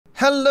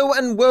Hello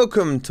and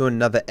welcome to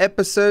another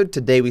episode.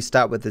 Today we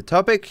start with the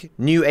topic,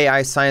 new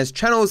AI science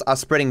channels are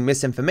spreading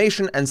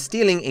misinformation and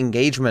stealing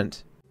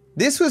engagement.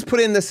 This was put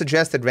in the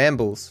suggested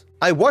Rambles.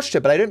 I watched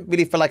it, but I don't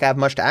really feel like I have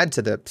much to add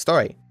to the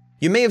story.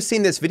 You may have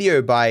seen this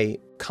video by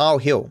Carl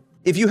Hill.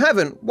 If you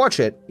haven't, watch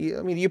it.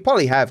 I mean, you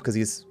probably have because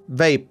he's a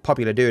very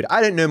popular dude.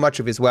 I don't know much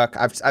of his work.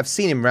 I've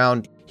seen him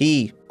around.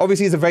 He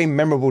obviously is a very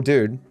memorable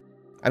dude.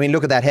 I mean,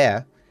 look at that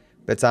hair.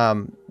 But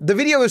the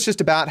video is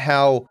just about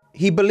how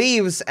he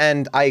believes,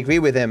 and I agree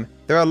with him,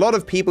 there are a lot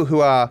of people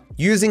who are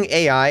using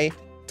AI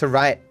to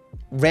write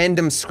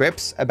random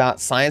scripts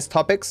about science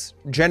topics,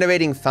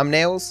 generating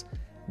thumbnails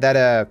that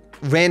are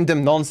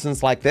random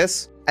nonsense like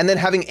this, and then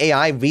having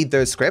AI read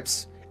those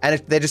scripts, and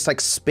they're just like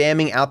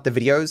spamming out the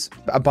videos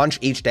a bunch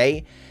each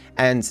day,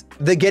 and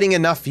they're getting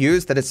enough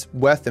views that it's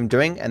worth them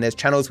doing. And there's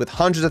channels with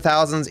hundreds of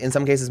thousands, in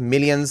some cases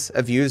millions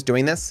of views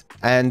doing this.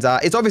 And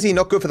it's obviously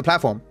not good for the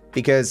platform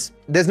because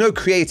there's no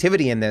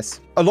creativity in this.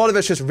 A lot of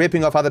it's just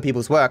ripping off other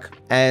people's work,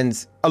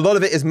 and a lot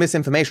of it is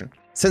misinformation,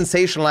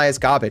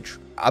 sensationalized garbage,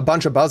 a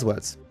bunch of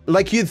buzzwords.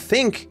 Like, you'd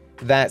think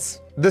that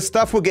the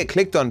stuff will get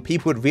clicked on,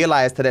 people would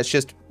realize that it's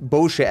just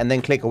bullshit and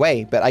then click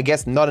away, but I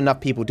guess not enough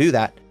people do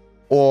that.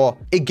 Or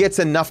it gets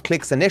enough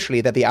clicks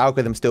initially that the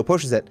algorithm still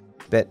pushes it.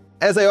 But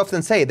as I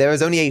often say, there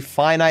is only a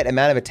finite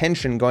amount of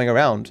attention going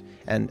around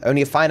and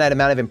only a finite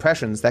amount of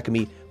impressions that can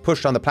be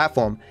pushed on the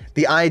platform.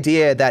 The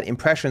idea that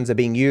impressions are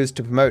being used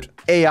to promote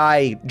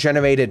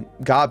AI-generated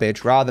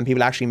garbage rather than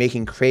people actually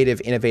making creative,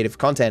 innovative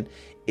content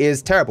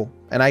is terrible.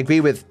 And I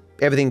agree with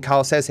everything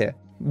Carl says here.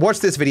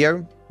 Watch this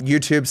video,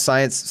 YouTube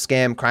Science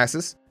Scam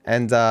Crisis,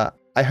 and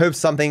I hope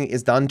something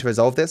is done to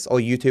resolve this, or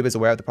YouTube is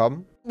aware of the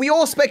problem. We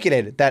all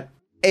speculated that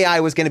AI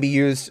was going to be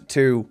used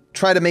to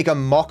try to make a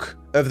mock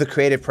of the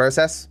creative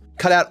process,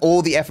 cut out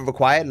all the effort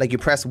required, like you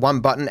press one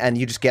button and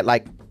you just get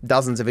like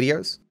dozens of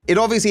videos. It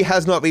obviously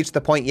has not reached the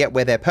point yet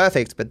where they're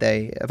perfect, but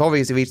they have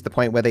obviously reached the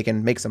point where they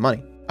can make some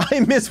money.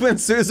 I miss when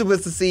Susan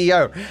was the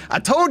CEO. I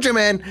told you,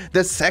 man,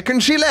 the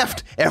second she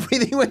left,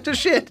 everything went to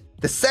shit.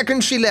 The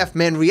second she left,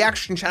 man,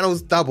 reaction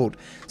channels doubled,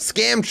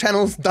 scam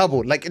channels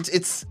doubled. Like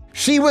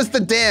she was the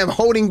dam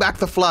holding back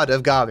the flood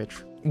of garbage.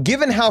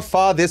 Given how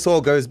far this all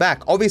goes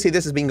back, obviously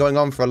this has been going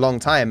on for a long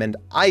time and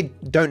I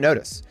don't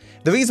notice.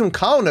 The reason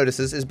Carl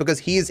notices is because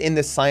he's in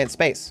this science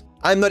space.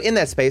 I'm not in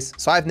that space,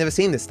 so I've never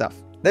seen this stuff.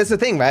 That's the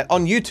thing, right?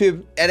 On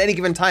YouTube, at any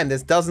given time,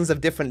 there's dozens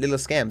of different little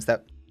scams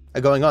that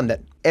are going on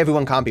that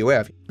everyone can't be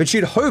aware of. But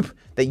you'd hope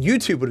that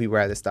YouTube would be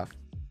aware of this stuff.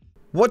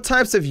 What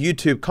types of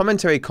YouTube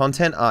commentary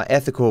content are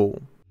ethical?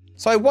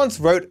 So I once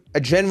wrote a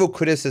general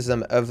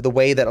criticism of the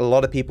way that a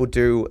lot of people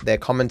do their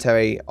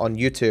commentary on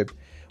YouTube,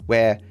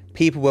 where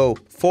people will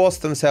force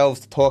themselves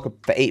to talk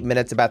for 8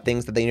 minutes about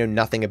things that they know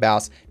nothing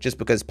about just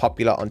because it's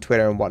popular on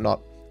Twitter and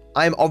whatnot.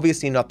 I'm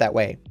obviously not that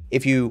way.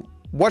 If you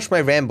watch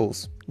my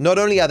rambles, not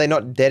only are they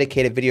not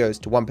dedicated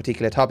videos to one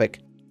particular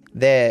topic,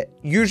 they're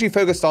usually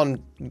focused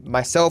on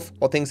myself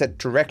or things that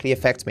directly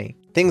affect me,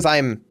 things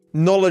I'm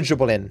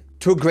knowledgeable in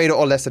to a greater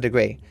or lesser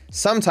degree.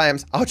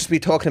 Sometimes I'll just be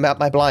talking about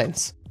my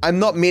blinds. I'm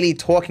not merely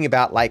talking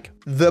about like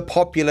the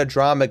popular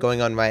drama going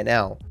on right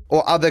now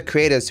or other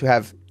creators who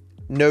have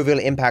no real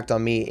impact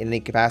on me in any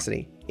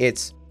capacity.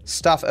 It's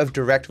stuff of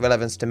direct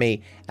relevance to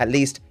me, at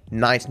least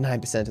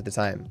 99% of the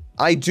time.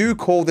 I do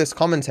call this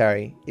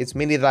commentary. It's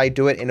merely that I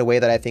do it in a way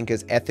that I think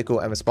is ethical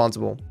and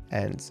responsible.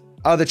 And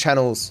other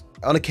channels,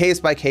 on a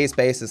case-by-case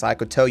basis, I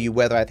could tell you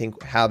whether I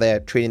think how they're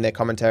treating their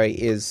commentary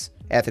is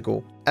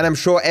ethical. And I'm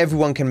sure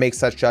everyone can make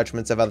such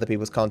judgments of other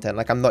people's content.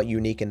 Like, I'm not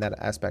unique in that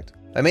aspect.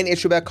 My main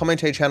issue about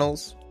commentary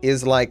channels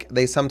is like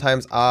they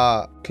sometimes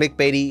are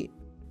clickbaity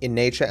in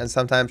nature and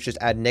sometimes just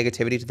add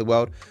negativity to the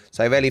world.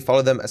 So I rarely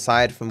follow them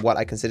aside from what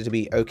I consider to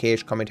be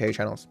okay-ish commentary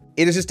channels.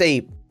 It is just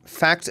a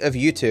fact of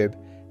YouTube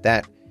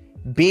that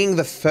being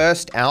the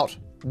first out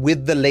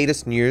with the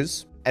latest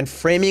news and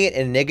framing it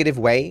in a negative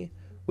way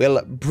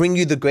will bring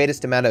you the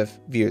greatest amount of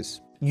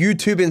views.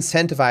 YouTube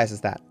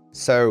incentivizes that.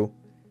 So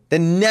the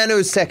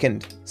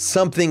nanosecond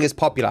something is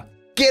popular,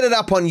 get it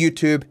up on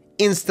YouTube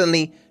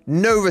instantly,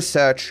 no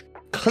research,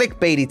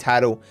 clickbaity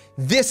title,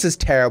 this is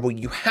terrible,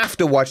 you have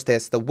to watch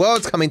this, the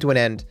world's coming to an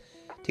end,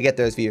 to get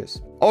those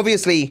views.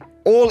 Obviously,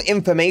 all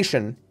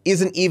information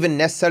isn't even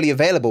necessarily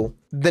available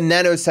the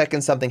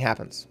nanosecond something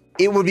happens.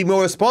 It would be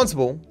more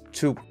responsible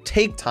to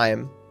take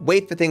time,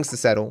 wait for things to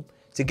settle,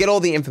 to get all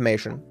the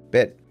information,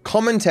 but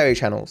commentary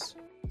channels,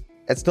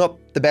 it's not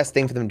the best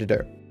thing for them to do,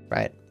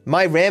 right?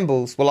 My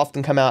rambles will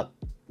often come out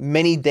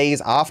many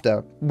days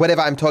after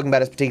whatever I'm talking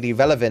about is particularly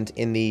relevant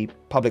in the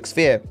public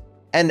sphere.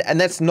 And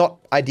that's not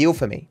ideal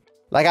for me.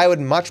 Like, I would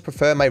much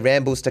prefer my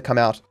rambles to come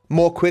out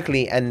more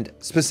quickly and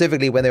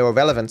specifically when they were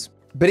relevant.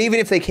 But even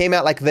if they came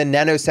out like the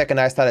nanosecond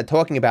I started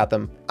talking about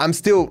them, I'm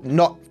still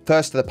not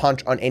first to the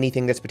punch on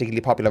anything that's particularly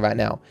popular right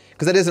now,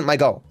 because that isn't my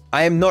goal.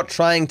 I am not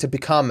trying to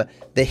become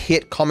the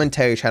hit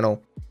commentary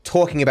channel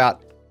talking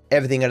about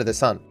everything under the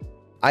sun.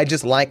 I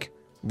just like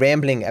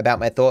rambling about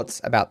my thoughts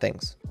about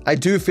things. I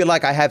do feel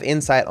like I have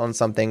insight on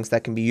some things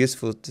that can be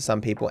useful to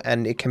some people,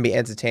 and it can be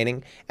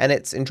entertaining, and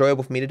it's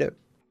enjoyable for me to do.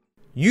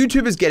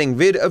 YouTube is getting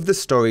rid of the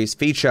stories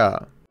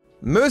feature.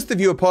 Most of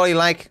you are probably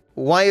like,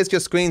 why is your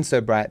screen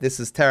so bright?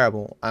 This is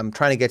terrible. I'm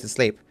trying to get to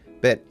sleep.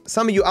 But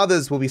some of you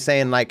others will be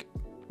saying like,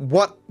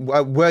 what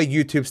were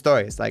YouTube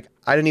stories? Like,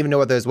 I don't even know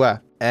what those were.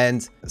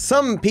 And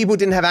some people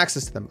didn't have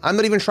access to them. I'm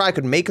not even sure I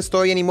could make a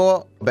story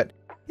anymore, but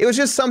it was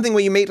just something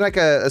where you made like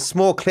a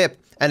small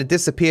clip and it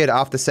disappeared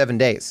after 7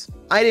 days.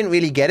 I didn't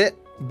really get it,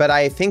 but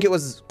I think it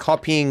was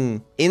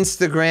copying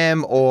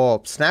Instagram or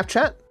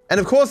Snapchat. And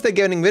of course they're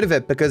getting rid of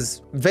it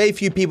because very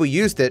few people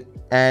used it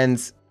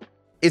and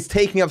it's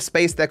taking up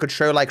space that could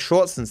show like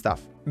shorts and stuff.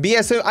 But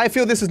yeah, so I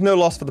feel this is no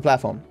loss for the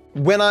platform.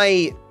 When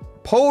I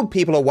polled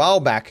people a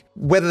while back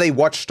whether they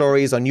watched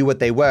stories or knew what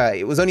they were,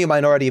 it was only a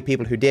minority of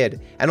people who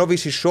did. And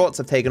obviously shorts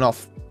have taken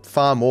off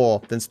far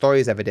more than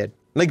stories ever did.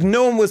 Like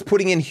no one was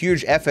putting in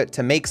huge effort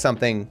to make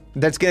something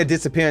that's gonna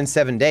disappear in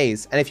 7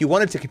 days. And if you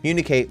wanted to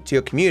communicate to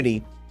your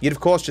community, you'd of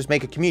course just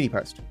make a community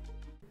post.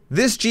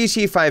 This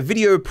GTA 5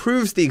 video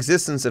proves the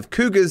existence of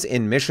cougars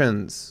in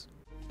missions.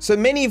 So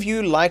many of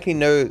you likely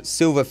know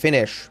Silver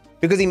Finish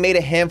because he made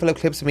a handful of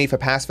clips for me for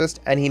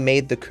Pacifist and he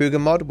made the cougar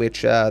mod,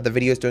 which the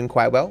video is doing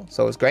quite well,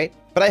 so it was great.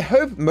 But I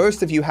hope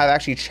most of you have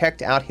actually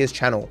checked out his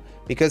channel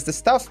because the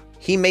stuff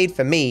he made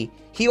for me,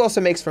 he also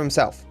makes for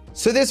himself.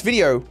 So this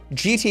video,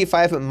 GTA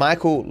 5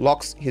 Michael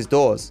Locks His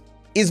Doors,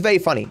 is very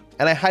funny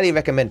and I highly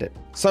recommend it.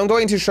 So I'm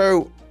going to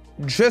show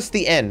just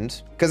the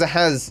end because it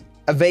has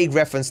a vague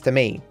reference to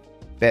me.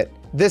 But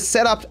this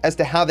setup as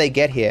to how they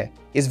get here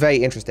is very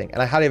interesting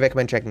and I highly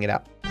recommend checking it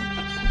out.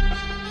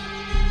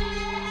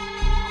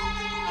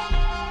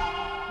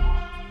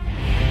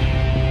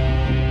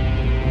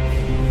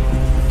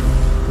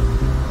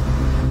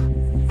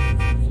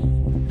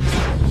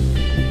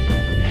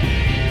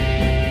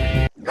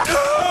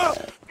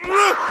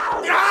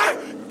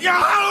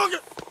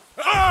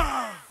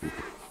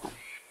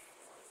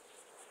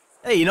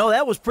 Hey, you know,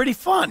 that was pretty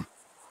fun.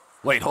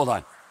 Wait, hold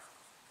on.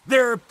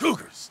 They're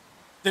cougars.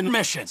 They're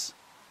missions.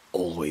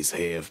 Always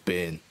have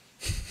been.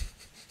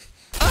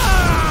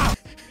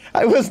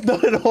 I was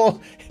not at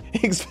all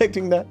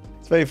expecting that.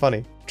 It's very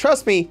funny.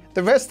 Trust me,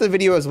 the rest of the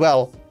video as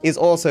well is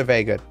also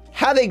very good.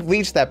 How they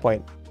reached that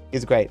point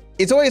is great.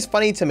 It's always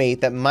funny to me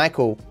that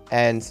Michael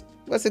and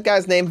what's the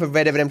guy's name for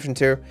Red Dead Redemption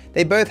 2?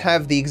 They both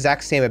have the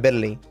exact same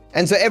ability.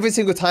 And so every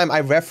single time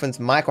I reference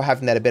Michael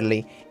having that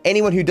ability,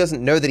 anyone who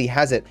doesn't know that he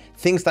has it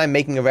thinks that I'm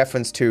making a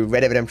reference to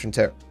Red Dead Redemption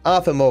 2.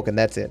 Arthur Morgan,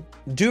 that's it.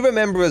 Do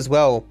remember as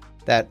well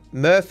that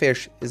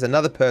Murfish is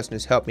another person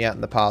who's helped me out in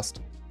the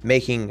past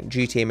making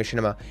GTA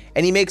Machinima,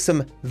 and he makes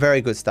some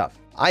very good stuff.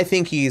 I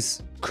think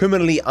he's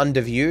criminally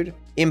underviewed,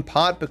 in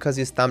part because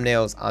his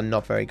thumbnails are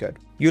not very good.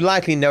 You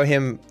likely know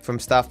him from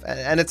stuff,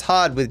 and it's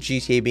hard with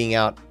GTA being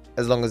out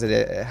as long as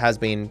it has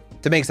been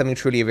to make something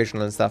truly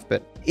original and stuff,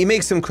 but he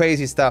makes some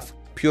crazy stuff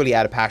purely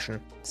out of passion,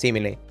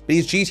 seemingly. But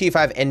his GTA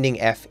 5 ending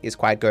F is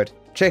quite good.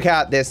 Check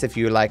out this if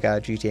you like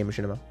GTA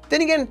Machinima.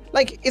 Then again,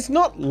 like, it's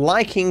not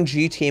liking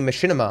GTA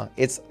Machinima,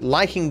 it's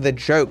liking the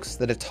jokes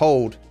that are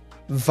told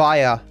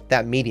via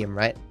that medium,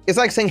 right? It's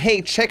like saying,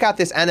 hey, check out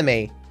this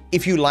anime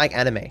if you like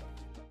anime.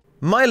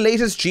 My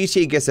latest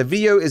GTA Guesser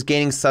video is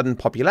gaining sudden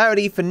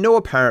popularity for no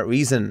apparent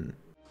reason.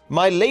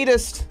 My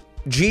latest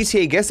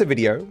GTA Guesser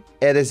video,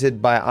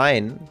 edited by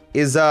Ian,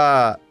 is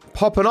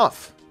popping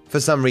off for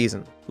some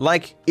reason.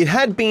 Like, it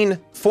had been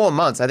 4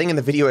 months. I think in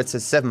the video it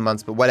says 7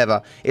 months, but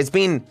whatever. It's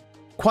been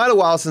quite a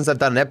while since I've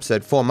done an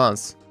episode, 4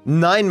 months.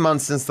 9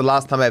 months since the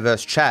last time I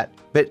versed chat,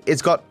 but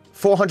it's got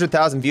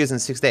 400,000 views in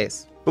 6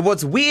 days. But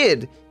what's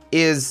weird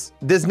is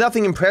there's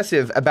nothing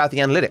impressive about the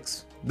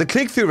analytics. The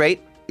click-through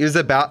rate is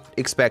about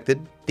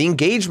expected. The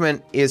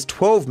engagement is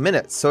 12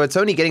 minutes, so it's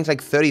only getting to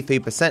like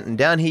 33%. And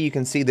down here you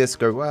can see this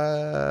go,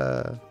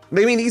 I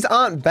mean, these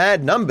aren't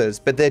bad numbers,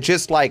 but they're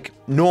just like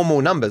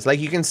normal numbers.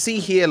 Like you can see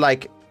here,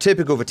 like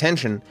typical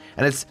retention,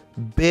 and it's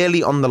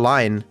barely on the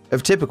line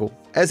of typical.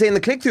 As saying the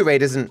click-through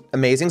rate isn't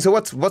amazing, so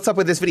what's up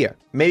with this video?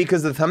 Maybe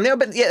because of the thumbnail,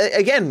 but yeah,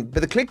 again,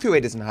 but the click-through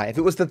rate isn't high. If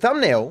it was the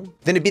thumbnail,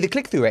 then it'd be the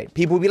click-through rate.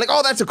 People would be like,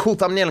 oh, that's a cool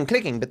thumbnail and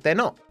clicking, but they're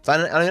not. So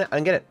I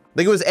don't get it.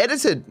 Like it was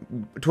edited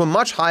to a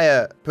much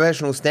higher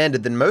professional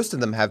standard than most of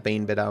them have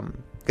been, but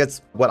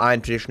that's what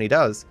Iron traditionally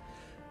does.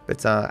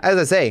 But as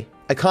I say,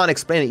 I can't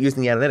explain it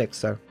using the analytics,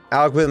 so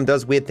algorithm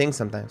does weird things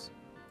sometimes.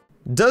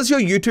 Does your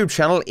YouTube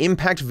channel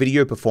impact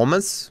video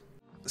performance?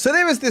 So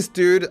there is this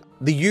dude,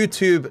 the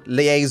YouTube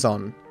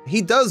liaison.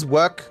 He does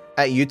work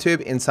at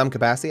YouTube in some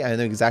capacity. I don't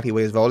know exactly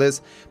what his role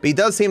is, but he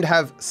does seem to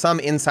have some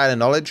insider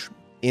knowledge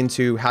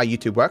into how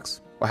YouTube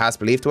works, or how it's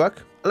believed to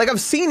work. Like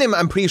I've seen him,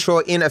 I'm pretty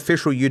sure, in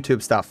official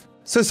YouTube stuff.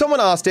 So someone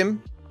asked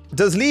him,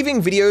 does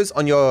leaving videos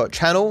on your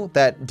channel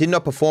that did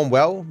not perform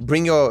well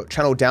bring your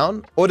channel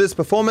down? Or does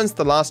performance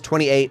the last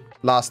 28,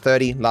 last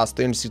 30, last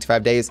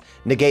 365 days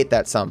negate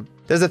that sum?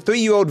 Does a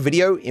 3-year-old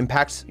video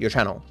impact your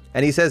channel?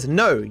 And he says,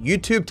 no,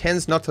 YouTube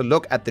tends not to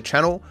look at the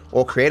channel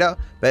or creator,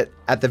 but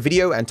at the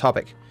video and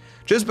topic.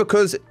 Just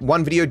because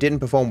one video didn't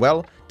perform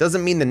well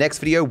doesn't mean the next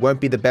video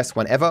won't be the best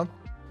one ever.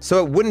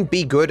 So it wouldn't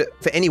be good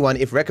for anyone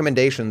if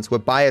recommendations were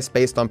biased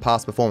based on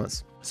past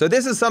performance. So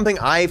this is something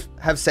I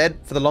have said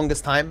for the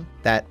longest time,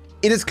 that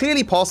It is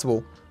clearly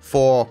possible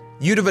for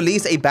you to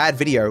release a bad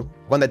video,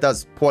 one that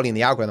does poorly in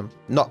the algorithm,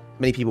 not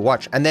many people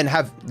watch, and then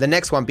have the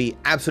next one be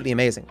absolutely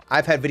amazing.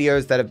 I've had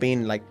videos that have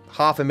been like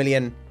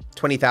 500,000,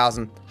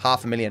 20,000,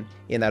 500,000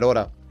 in that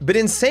order. But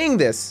in saying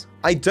this,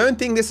 I don't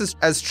think this is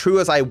as true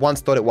as I once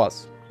thought it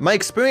was. My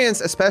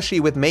experience, especially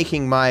with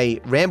making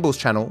my Rambles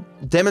channel,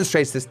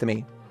 demonstrates this to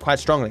me quite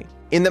strongly.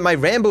 In that my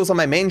Rambles on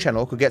my main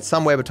channel could get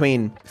somewhere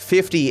between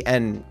 50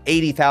 and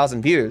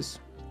 80,000 views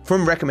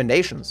from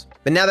recommendations.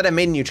 But now that I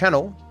made a new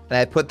channel, and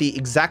I put the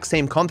exact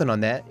same content on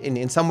there,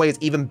 in some ways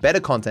even better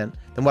content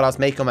than what I was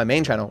making on my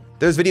main channel,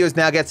 those videos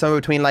now get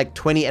somewhere between like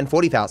 20 and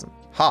 40,000,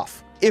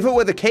 half. If it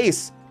were the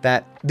case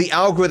that the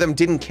algorithm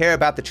didn't care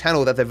about the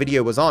channel that the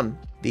video was on,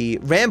 the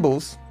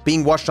Rambles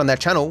being watched on that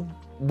channel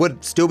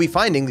would still be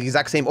finding the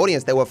exact same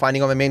audience they were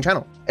finding on my main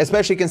channel.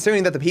 Especially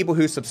considering that the people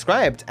who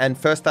subscribed and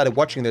first started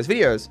watching those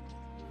videos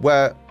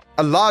were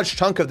a large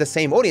chunk of the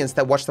same audience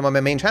that watched them on my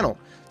main channel.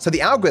 So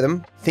the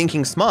algorithm,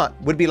 thinking smart,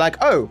 would be like,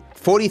 oh,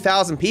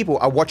 40,000 people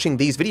are watching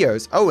these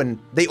videos. Oh,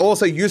 and they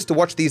also used to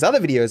watch these other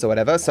videos or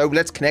whatever, so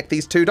let's connect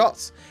these two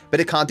dots. But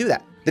it can't do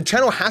that. The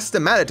channel has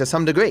to matter to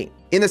some degree.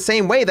 In the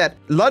same way that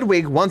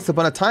Ludwig once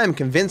upon a time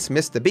convinced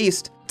Mr.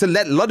 Beast to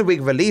let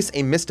Ludwig release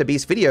a Mr.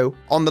 Beast video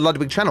on the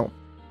Ludwig channel.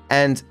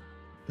 And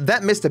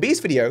that Mr.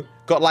 Beast video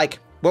got like,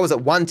 what was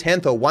it,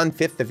 1/10 or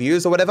 1/5 the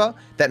views or whatever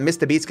that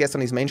Mr. Beast gets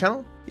on his main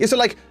channel? Yeah, so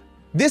like,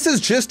 this is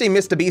just a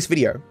Mr. Beast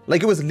video.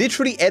 Like, it was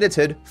literally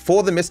edited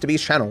for the Mr.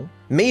 Beast channel,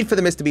 made for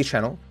the Mr. Beast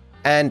channel,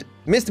 and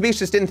Mr. Beast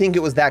just didn't think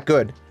it was that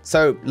good.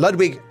 So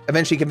Ludwig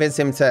eventually convinced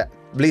him to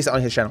release it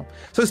on his channel.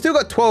 So it's still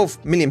got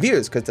 12 million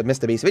views because it's a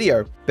Mr. Beast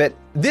video, but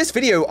this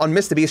video on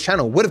Mr. Beast's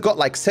channel would have got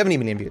like 70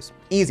 million views,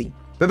 easy.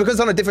 But because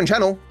it's on a different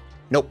channel,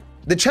 nope.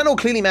 The channel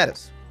clearly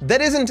matters.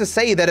 That isn't to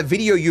say that a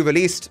video you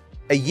released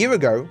a year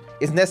ago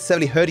is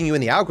necessarily hurting you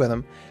in the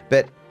algorithm,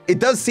 but it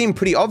does seem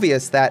pretty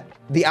obvious that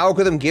the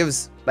algorithm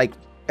gives like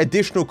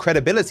additional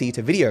credibility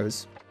to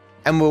videos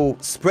and will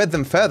spread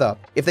them further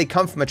if they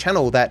come from a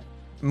channel that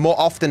more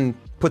often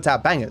puts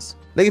out bangers.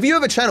 Like, if you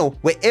have a channel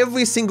where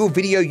every single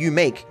video you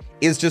make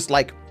is just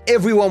like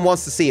everyone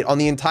wants to see it on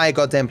the entire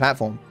goddamn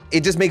platform,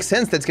 it just makes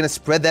sense that it's going to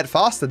spread that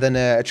faster than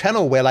a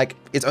channel where like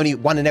it's only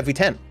 1 in every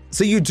 10.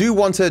 So you do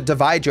want to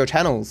divide your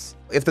channels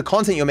if the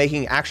content you're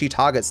making actually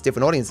targets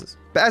different audiences.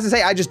 But as I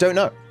say, I just don't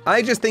know.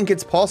 I just think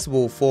it's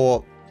possible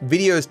for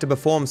videos to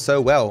perform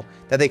so well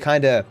that they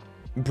kind of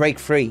break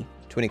free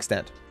to an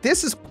extent.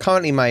 This is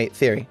currently my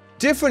theory.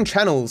 Different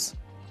channels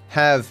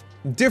have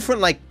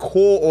different like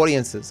core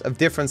audiences of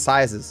different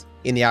sizes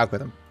in the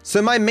algorithm.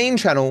 So my main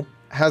channel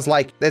has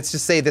like, let's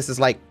just say this is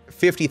like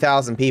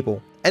 50,000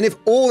 people. And if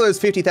all those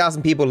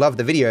 50,000 people love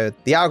the video,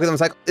 the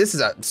algorithm's like, this is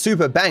a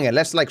super banger.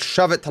 Let's like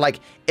shove it to like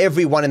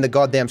everyone in the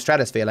goddamn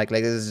stratosphere. Like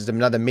this is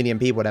another million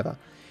people, whatever.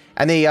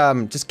 And they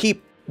just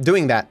keep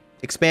doing that,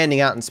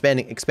 expanding out and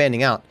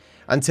expanding out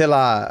until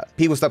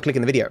people stop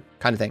clicking the video,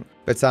 kind of thing.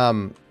 But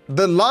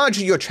the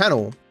larger your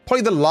channel,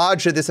 probably the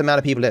larger this amount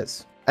of people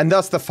is, and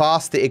thus the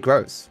faster it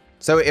grows.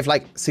 So if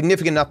like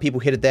significant enough people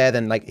hit it there,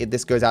 then like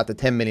this goes out to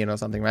 10 million or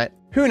something, right?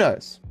 Who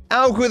knows?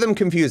 Algorithm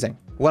confusing,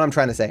 what I'm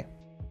trying to say.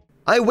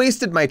 I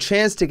wasted my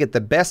chance to get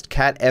the best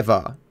cat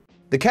ever.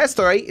 The cat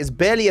story is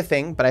barely a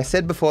thing, but I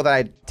said before that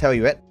I'd tell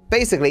you it.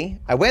 Basically,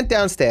 I went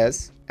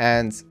downstairs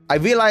and I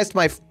realized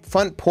my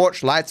front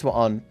porch lights were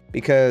on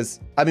because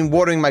I've been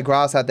watering my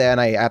grass out there and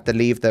I have to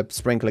leave the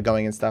sprinkler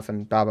going and stuff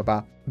and blah, blah,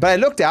 blah. But I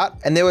looked out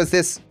and there was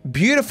this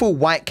beautiful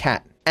white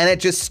cat and it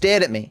just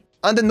stared at me.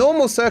 Under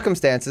normal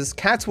circumstances,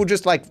 cats will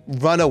just like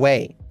run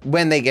away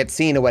when they get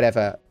seen or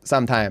whatever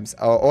sometimes,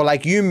 or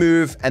like you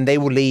move and they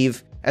will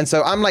leave. And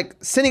so I'm like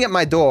sitting at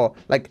my door,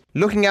 like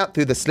looking out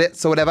through the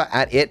slits or whatever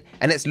at it,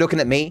 and it's looking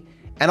at me,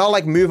 and I'll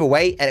like move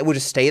away and it will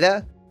just stay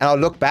there, and I'll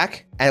look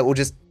back and it will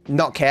just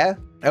not care.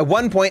 At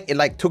one point, it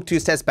like took 2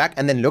 steps back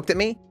and then looked at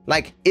me.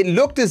 Like it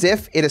looked as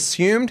if it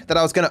assumed that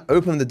I was gonna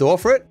open the door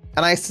for it,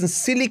 and I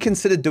sincerely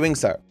considered doing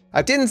so.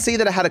 I didn't see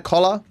that it had a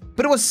collar,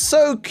 but it was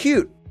so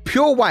cute,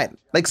 pure white,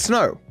 like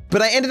snow.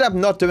 But I ended up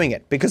not doing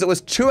it because it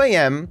was 2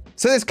 a.m.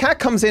 So this cat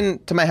comes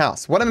into my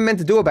house. What am I meant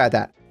to do about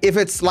that? If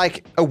it's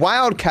like a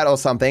wild cat or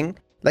something,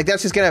 like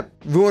that's just gonna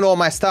ruin all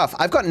my stuff.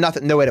 I've got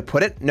nowhere to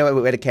put it,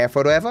 nowhere to care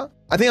for it or whatever.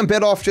 I think I'm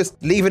better off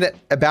just leaving it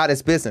about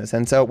its business.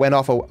 And so it went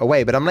off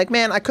away. But I'm like,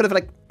 man, I could have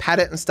like pat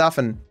it and stuff,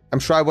 and I'm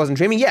sure I wasn't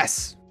dreaming.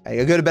 Yes,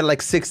 I go to bed at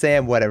like 6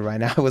 a.m. whatever right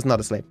now. I was not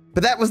asleep.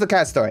 But that was the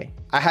cat story.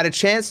 I had a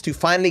chance to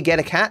finally get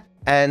a cat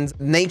and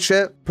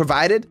nature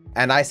provided,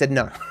 and I said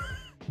no.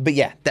 But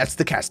yeah, that's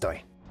the cat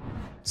story.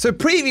 So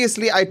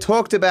previously I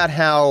talked about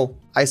how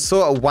I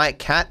saw a white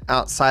cat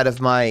outside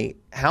of my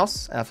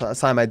house,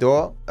 outside my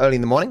door early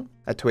in the morning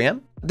at 2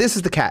 a.m. This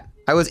is the cat.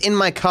 I was in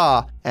my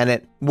car and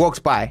it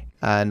walked by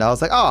and I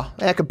was like, oh,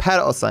 I could pat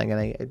it or something. And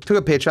I took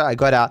a picture, I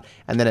got out,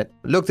 and then it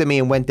looked at me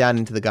and went down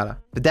into the gutter.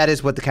 But that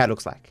is what the cat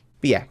looks like.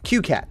 But yeah,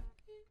 cute cat.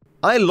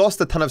 I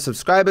lost a ton of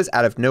subscribers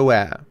out of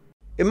nowhere.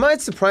 It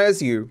might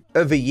surprise you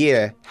over a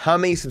year how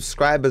many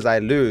subscribers I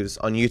lose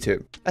on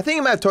YouTube. I think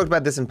I might have talked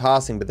about this in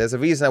passing, but there's a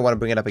reason I want to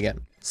bring it up again.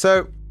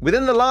 So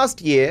within the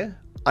last year,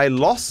 I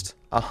lost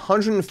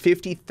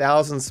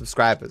 150,000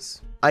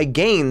 subscribers. I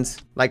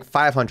gained like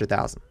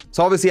 500,000.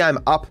 So obviously I'm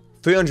up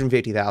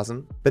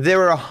 350,000, but there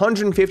were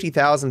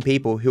 150,000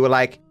 people who were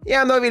like,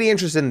 yeah, I'm not really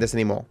interested in this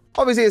anymore.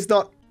 Obviously it's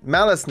not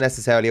malice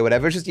necessarily or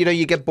whatever. It's just,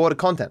 you get bored of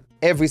content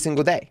every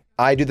single day.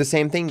 I do the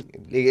same thing.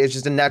 It's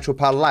just a natural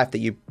part of life that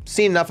you've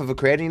seen enough of a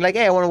creator and you're like,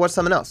 hey, I want to watch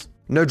something else.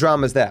 No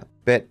dramas there.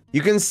 But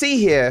you can see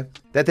here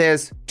that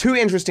there's 2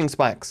 interesting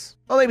spikes,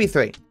 or maybe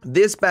 3.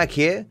 This back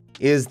here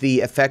is the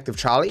effect of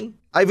Charlie.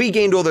 I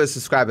regained all those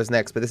subscribers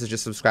next, but this is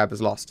just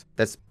subscribers lost.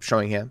 That's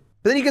showing here.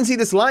 But then you can see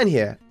this line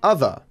here,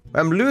 other,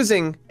 where I'm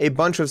losing a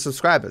bunch of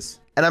subscribers.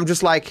 And I'm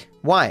just like,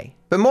 why?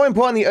 But more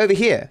importantly over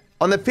here,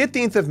 on the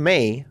 15th of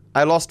May,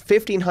 I lost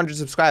 1,500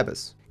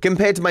 subscribers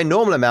compared to my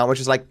normal amount, which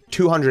is like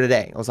 200 a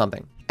day or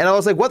something. And I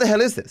was like, what the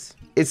hell is this?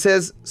 It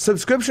says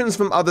subscriptions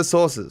from other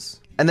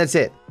sources. And that's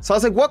it. So I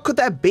was like, what could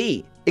that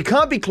be? It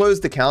can't be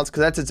closed accounts because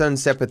that's its own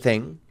separate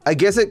thing. I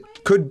guess it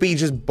could be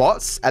just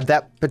bots at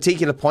that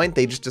particular point.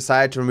 They just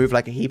decided to remove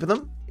like a heap of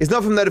them. It's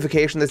not from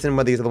notification. That's in one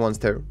of these other ones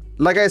too.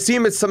 Like I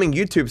assume it's something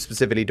YouTube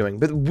specifically doing.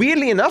 But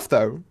weirdly enough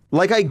though,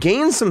 like I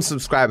gained some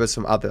subscribers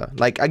from other.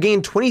 Like I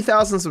gained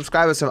 20,000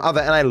 subscribers from other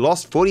and I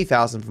lost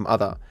 40,000 from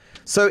other.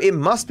 So it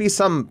must be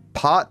some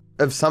part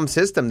of some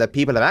system that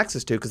people have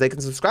access to because they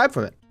can subscribe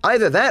from it.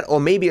 Either that or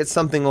maybe it's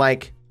something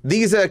like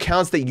these are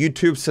accounts that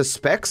YouTube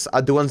suspects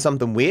are doing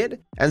something weird.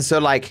 And so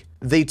like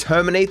they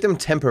terminate them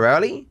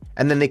temporarily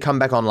and then they come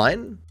back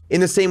online. In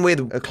the same way,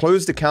 the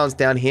closed accounts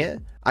down here,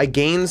 I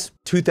gained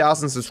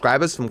 2,000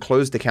 subscribers from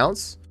closed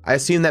accounts. I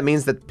assume that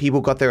means that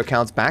people got their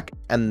accounts back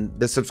and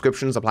the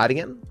subscriptions applied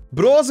again.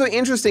 But also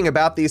interesting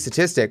about these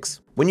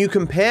statistics, when you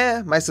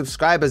compare my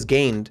subscribers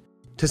gained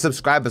to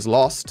subscribers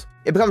lost,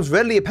 it becomes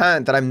readily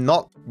apparent that I'm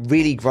not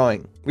really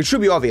growing, which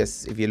should be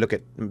obvious if you look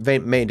at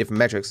many different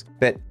metrics.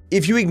 But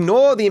if you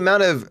ignore the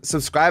amount of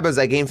subscribers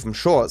I gained from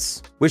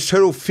shorts, which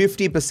total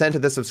 50%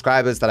 of the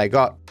subscribers that I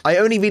got, I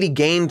only really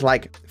gained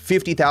like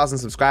 50,000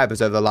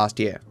 subscribers over the last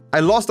year.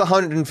 I lost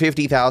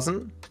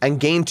 150,000 and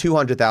gained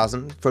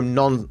 200,000 from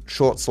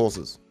non-short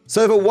sources.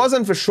 So if it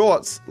wasn't for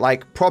shorts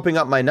like propping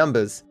up my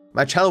numbers,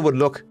 my channel would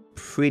look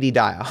pretty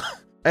dire.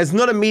 It's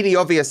not immediately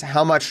obvious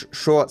how much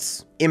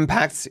shorts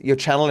impacts your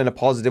channel in a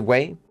positive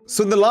way.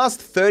 So in the last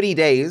 30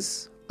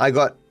 days, I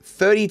got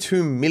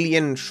 32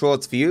 million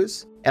shorts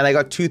views and I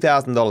got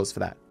 $2,000 for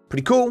that.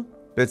 Pretty cool.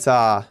 But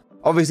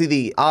obviously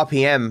the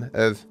RPM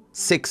of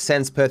 6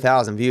 cents per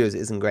 1,000 views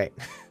isn't great.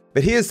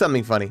 But here's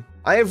something funny.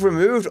 I have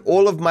removed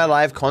all of my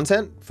live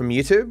content from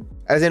YouTube,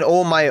 as in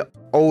all my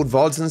old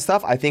VODs and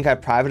stuff. I think I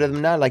privated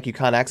them now, like you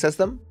can't access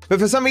them. But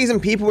for some reason,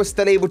 people were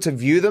still able to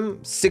view them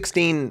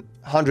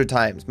 1,600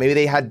 times. Maybe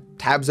they had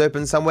tabs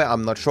open somewhere,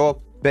 I'm not sure.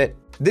 But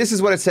this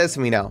is what it says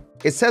for me now.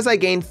 It says I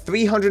gained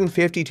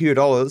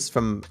 $352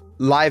 from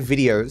live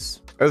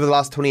videos over the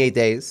last 28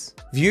 days.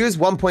 Views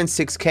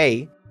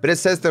 1.6K, but it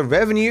says the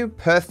revenue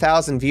per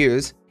 1,000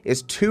 views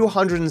is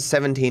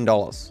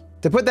 $217.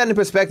 To put that in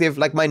perspective,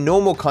 like my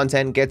normal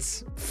content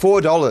gets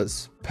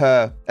 $4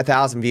 per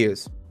 1,000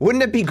 views.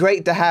 Wouldn't it be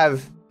great to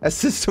have a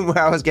system where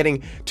I was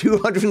getting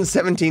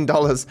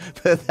 $217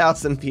 per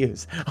 1,000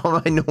 views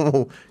on my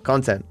normal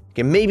content?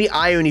 Okay, maybe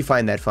I only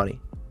find that funny,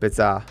 but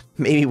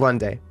maybe one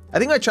day. I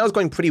think my channel's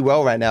going pretty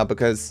well right now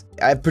because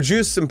I've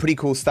produced some pretty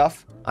cool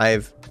stuff.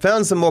 I've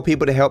found some more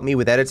people to help me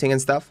with editing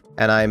and stuff,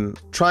 and I'm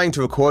trying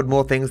to record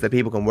more things that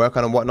people can work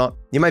on and whatnot.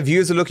 Yeah, my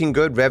views are looking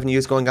good,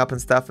 revenue's going up and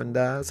stuff, and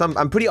so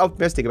I'm pretty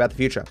optimistic about the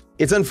future.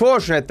 It's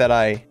unfortunate that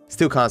I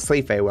still can't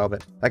sleep very well,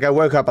 but like I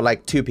woke up at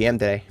like 2 p.m.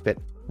 today, but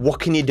what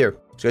can you do?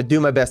 So I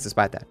do my best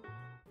despite that.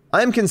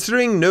 I'm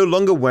considering no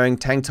longer wearing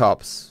tank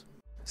tops.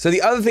 So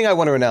the other thing I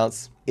want to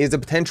announce is a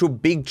potential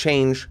big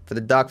change for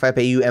the Dark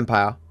Viper EU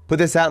Empire. Put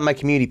this out in my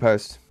community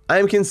post. I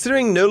am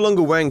considering no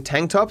longer wearing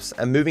tank tops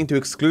and moving to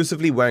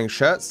exclusively wearing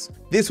shirts.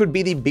 This would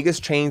be the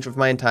biggest change of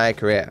my entire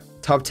career.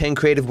 Top 10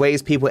 creative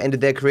ways people ended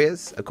their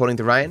careers, according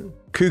to Ryan.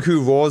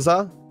 Cuckoo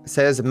Rosa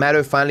says,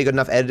 Matto finally got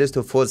enough editors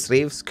to afford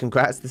sleeves.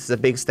 Congrats, this is a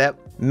big step.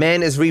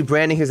 Man is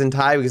rebranding his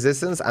entire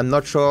existence. I'm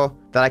not sure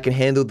that I can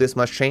handle this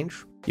much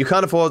change. You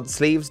can't afford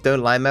sleeves,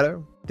 don't lie,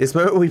 Matto. This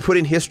moment we put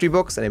in history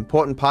books, an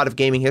important part of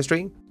gaming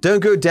history. Don't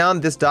go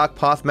down this dark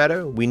path,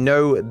 Matto. We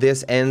know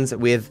this ends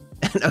with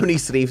an only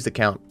sleeves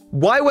account.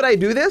 Why would I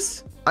do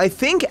this? I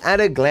think at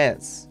a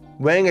glance,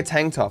 wearing a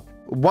tank top,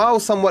 while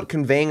somewhat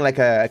conveying like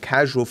a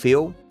casual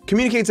feel,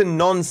 communicates a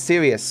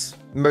non-serious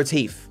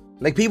motif.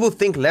 Like people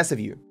think less of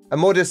you, are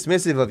more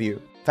dismissive of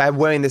you for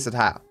wearing this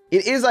attire.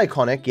 It is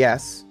iconic,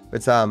 yes,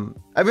 but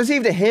I've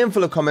received a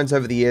handful of comments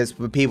over the years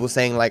with people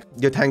saying like,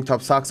 your tank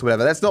top sucks or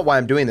whatever. That's not why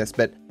I'm doing this,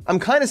 but I'm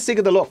kind of sick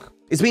of the look.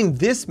 It's been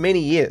this many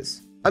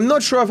years. I'm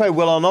not sure if I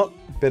will or not,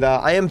 but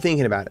I am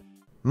thinking about it.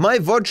 My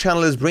VOD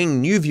channel is bringing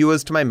new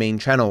viewers to my main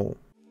channel.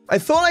 I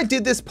thought I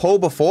did this poll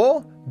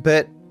before,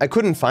 but I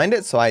couldn't find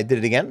it, so I did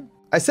it again.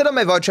 I said on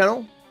my VOD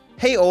channel,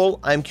 hey all,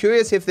 I'm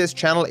curious if this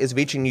channel is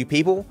reaching new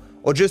people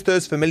or just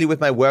those familiar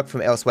with my work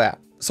from elsewhere.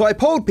 So I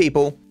polled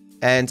people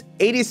and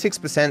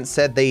 86%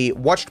 said they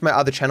watched my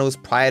other channels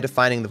prior to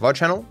finding the VOD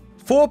channel.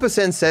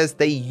 4% says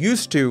they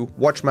used to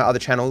watch my other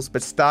channels,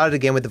 but started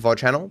again with the VOD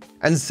channel.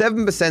 And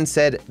 7%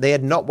 said they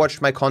had not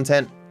watched my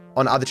content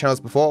on other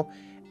channels before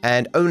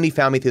and only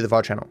found me through the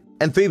VOD channel.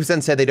 And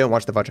 3% said they don't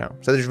watch the VOD channel.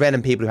 So there's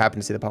random people who happen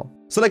to see the poll.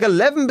 So like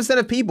 11%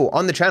 of people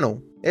on the channel,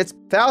 it's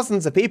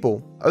thousands of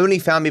people, only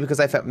found me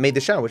because I made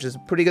this channel, which is a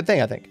pretty good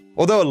thing, I think.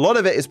 Although a lot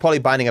of it is probably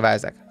Binding of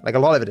Isaac. Like a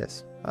lot of it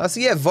is. So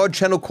yeah, VOD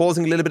channel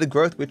causing a little bit of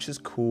growth, which is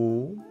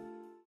cool.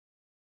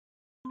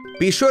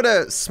 Be sure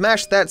to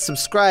smash that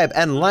subscribe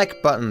and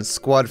like button,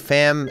 squad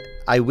fam.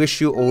 I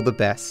wish you all the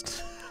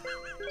best.